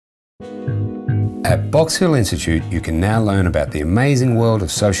At Box Hill Institute, you can now learn about the amazing world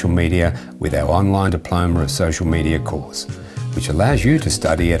of social media with our online Diploma of Social Media course, which allows you to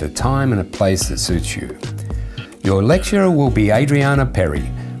study at a time and a place that suits you. Your lecturer will be Adriana Perry.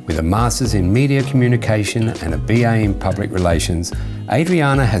 With a Master's in Media Communication and a BA in Public Relations,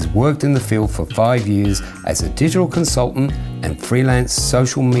 Adriana has worked in the field for 5 years as a digital consultant and freelance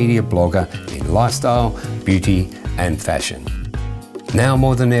social media blogger in lifestyle, beauty and fashion. Now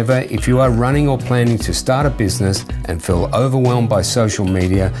more than ever, if you are running or planning to start a business and feel overwhelmed by social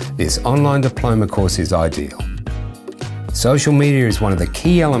media, this online diploma course is ideal. Social media is one of the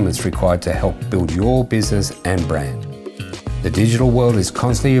key elements required to help build your business and brand. The digital world is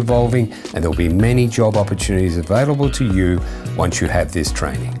constantly evolving and there will be many job opportunities available to you once you have this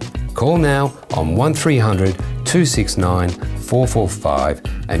training. Call now on 1300 269 445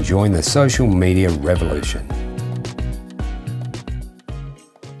 and join the social media revolution.